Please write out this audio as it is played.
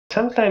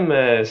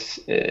sometimes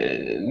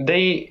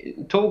they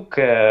talk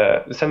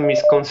some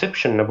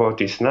misconception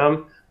about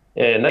Islam,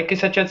 like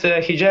such as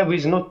hijab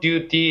is not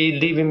duty,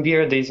 leaving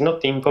beard is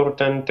not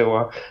important,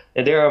 or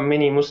there are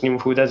many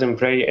Muslims who doesn't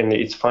pray and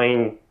it's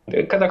fine.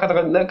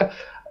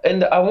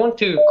 And I want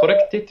to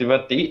correct it,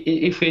 but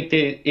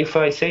if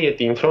I say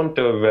it in front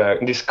of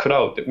this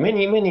crowd,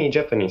 many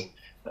Japanese,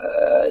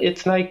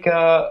 it's like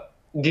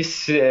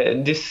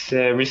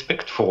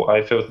disrespectful.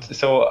 I felt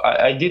so.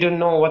 I didn't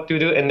know what to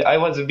do, and I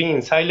was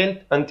being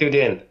silent until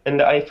the end,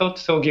 and I felt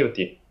so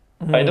guilty.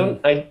 I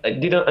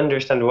didn't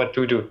understand what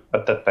to do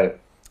at that time.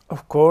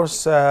 Of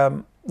course,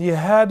 you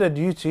had a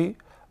duty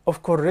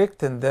of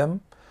correcting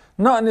them,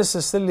 not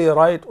necessarily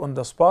right on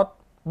the spot,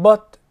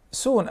 but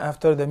soon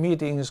after the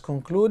meeting is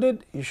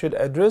concluded, you should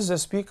address the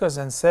speakers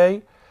and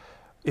say,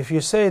 if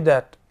you say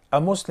that a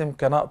Muslim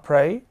cannot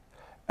pray,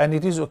 and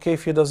it is okay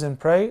if he doesn't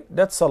pray,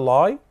 that's a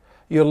lie.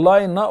 You're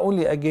lying not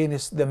only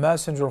against the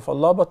Messenger of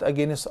Allah, but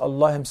against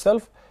Allah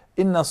Himself.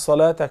 إِنَّ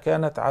الصَّلَاةَ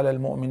كَانَتْ عَلَى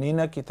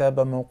الْمُؤْمِنِينَ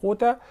كِتَابًا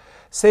مَوْقُوتًا.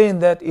 Saying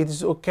that it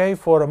is okay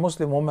for a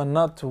Muslim woman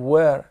not to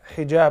wear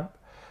hijab,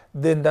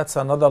 then that's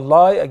another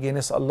lie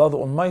against Allah the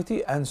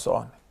Almighty, and so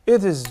on.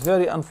 It is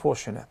very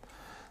unfortunate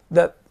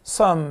that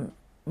some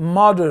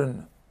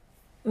modern,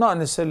 not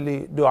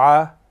necessarily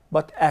dua,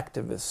 but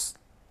activists,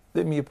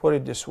 let me put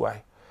it this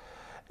way,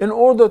 in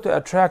order to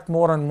attract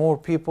more and more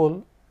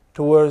people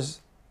towards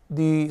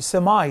the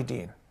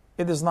semi-deen,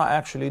 it is not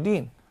actually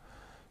deen.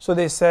 So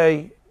they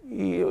say,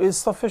 it's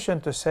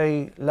sufficient to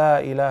say La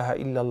ilaha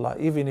illallah,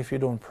 even if you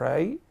don't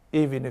pray,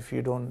 even if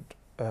you don't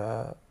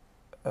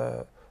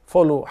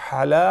follow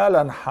halal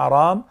and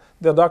haram,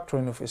 the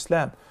doctrine of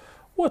Islam,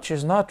 which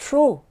is not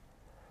true.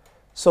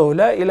 So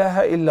La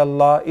ilaha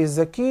illallah is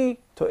the key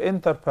to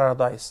enter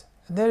paradise.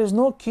 There is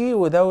no key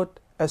without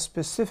a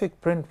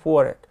specific print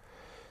for it.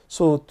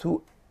 So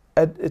to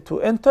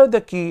enter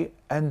the key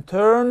and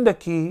turn the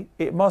key,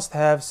 it must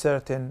have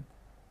certain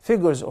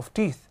figures of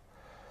teeth.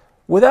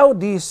 Without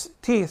these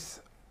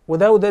teeth,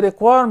 without the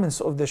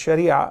requirements of the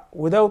Sharia,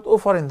 without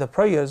offering the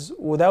prayers,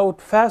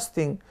 without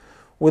fasting,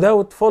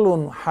 without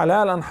following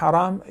halal and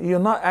haram, you're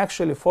not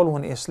actually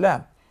following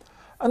Islam.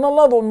 And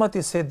Allah the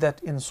Almighty said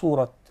that in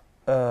Surah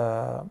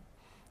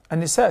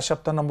An-Nisa,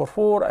 chapter number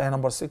 4, ayah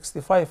number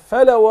 65,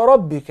 فَلَا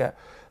وَرَبِّكَ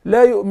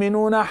لَا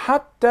يُؤْمِنُونَ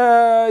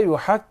حَتَّى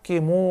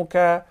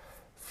يُحَكِّمُوكَ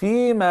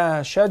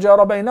فِيمَا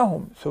شَجَرَ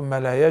بَيْنَهُمْ ثُمَّ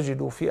لَا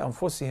يَجِدُوا فِي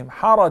أَنفُسِهِمْ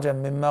حَرَجًا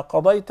مِمَّا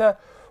قَضَيْتَ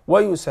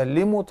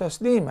وَيُسَلِّمُوا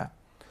تَسْلِيمًا.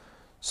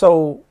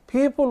 So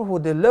people who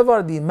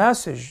deliver the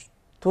message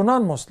to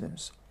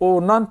non-Muslims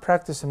or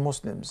non-practicing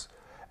Muslims,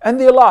 and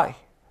they lie,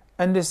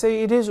 and they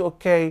say it is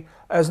okay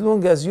as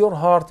long as your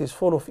heart is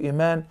full of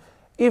iman,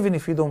 even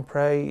if you don't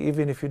pray,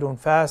 even if you don't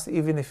fast,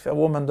 even if a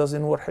woman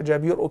doesn't wear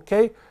hijab, you're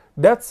okay.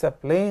 That's a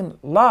plain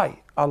lie.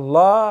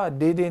 Allah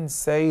didn't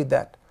say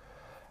that.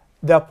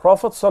 The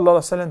Prophet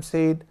ﷺ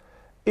said,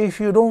 if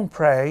you don't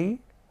pray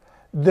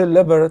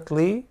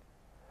deliberately,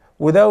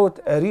 without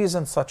a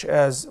reason such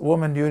as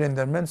women during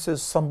their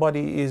menses,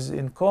 somebody is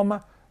in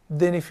coma,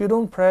 then if you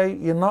don't pray,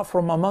 you're not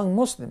from among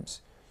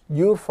Muslims.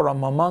 You're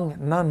from among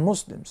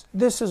non-Muslims.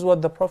 This is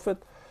what the Prophet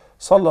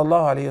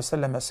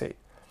ﷺ said.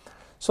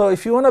 So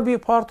if you want to be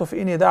part of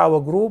any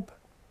da'wah group,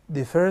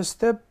 the first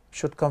step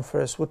should come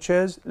first, which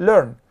is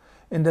learn.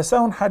 In the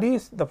sound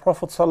hadith, the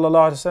Prophet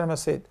ﷺ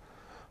said,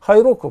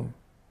 خيركم,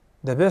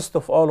 the best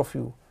of all of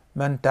you,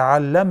 من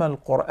تعلم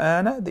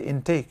القرآن, the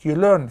intake, you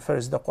learn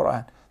first the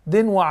Quran,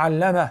 then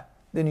وعلمه,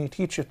 then you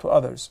teach it to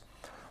others.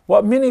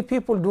 What many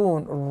people do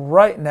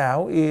right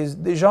now is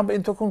they jump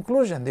into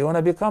conclusion. They want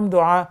to become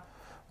dua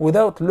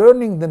without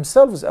learning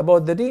themselves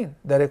about the deen,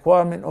 the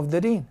requirement of the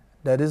deen.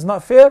 That is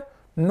not fair,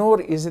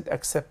 nor is it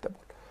acceptable.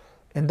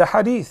 In the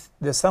hadith,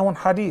 the sound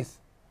hadith,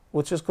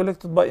 which is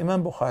collected by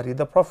Imam Bukhari,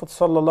 the Prophet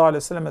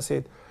ﷺ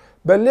said,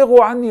 بَلِّغُوا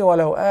عَنِّي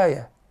وَلَوْ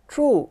آيَةً.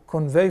 True,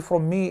 convey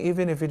from me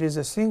even if it is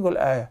a single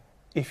ayah,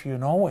 if you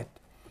know it,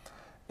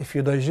 if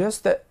you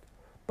digest it.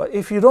 But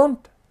if you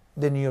don't,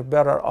 then you're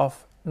better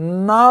off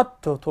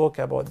not to talk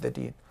about the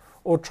deen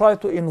or try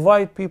to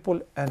invite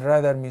people and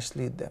rather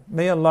mislead them.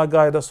 May Allah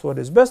guide us what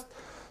is best.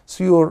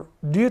 So your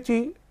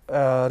duty,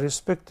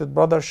 respected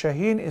brother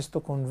Shaheen, is to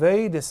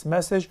convey this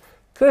message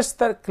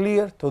crystal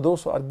clear to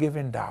those who are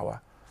giving da'wah.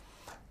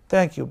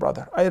 Thank you,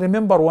 brother. I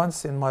remember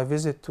once in my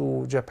visit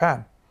to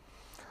Japan,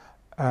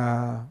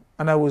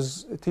 and I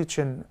was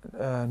teaching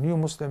new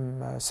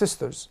Muslim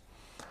sisters,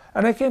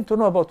 and I came to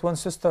know about one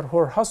sister,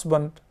 her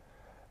husband,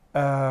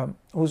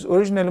 who's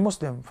originally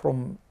Muslim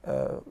from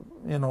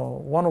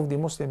one of the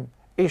Muslim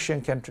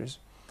Asian countries,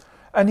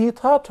 and he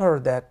taught her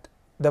that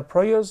the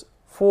prayers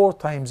 4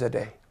 times a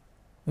day,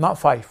 not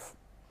 5,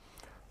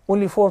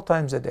 only 4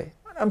 times a day.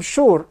 I'm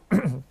sure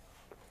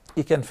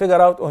you can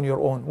figure out on your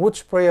own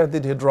which prayer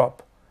did he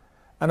drop,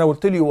 and I will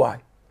tell you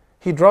why.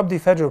 He dropped the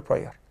Fajr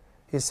prayer.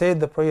 He said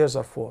the prayers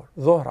are 4,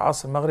 Dhuhr,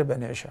 Asr, Maghrib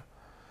and Isha.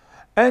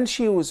 And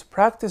she was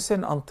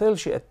practicing until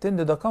she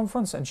attended a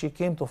conference and she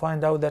came to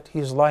find out that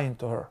he's lying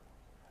to her.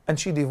 And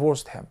she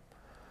divorced him.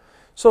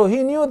 So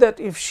he knew that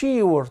if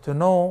she were to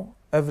know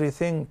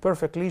everything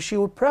perfectly, she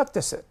would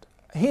practice it.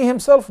 He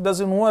himself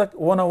doesn't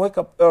want to wake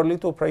up early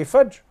to pray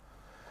Fajr.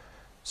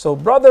 So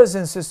brothers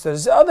and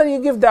sisters, either you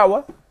give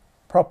da'wah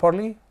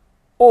properly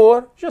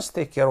or just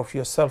take care of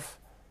yourself,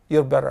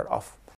 you're better off.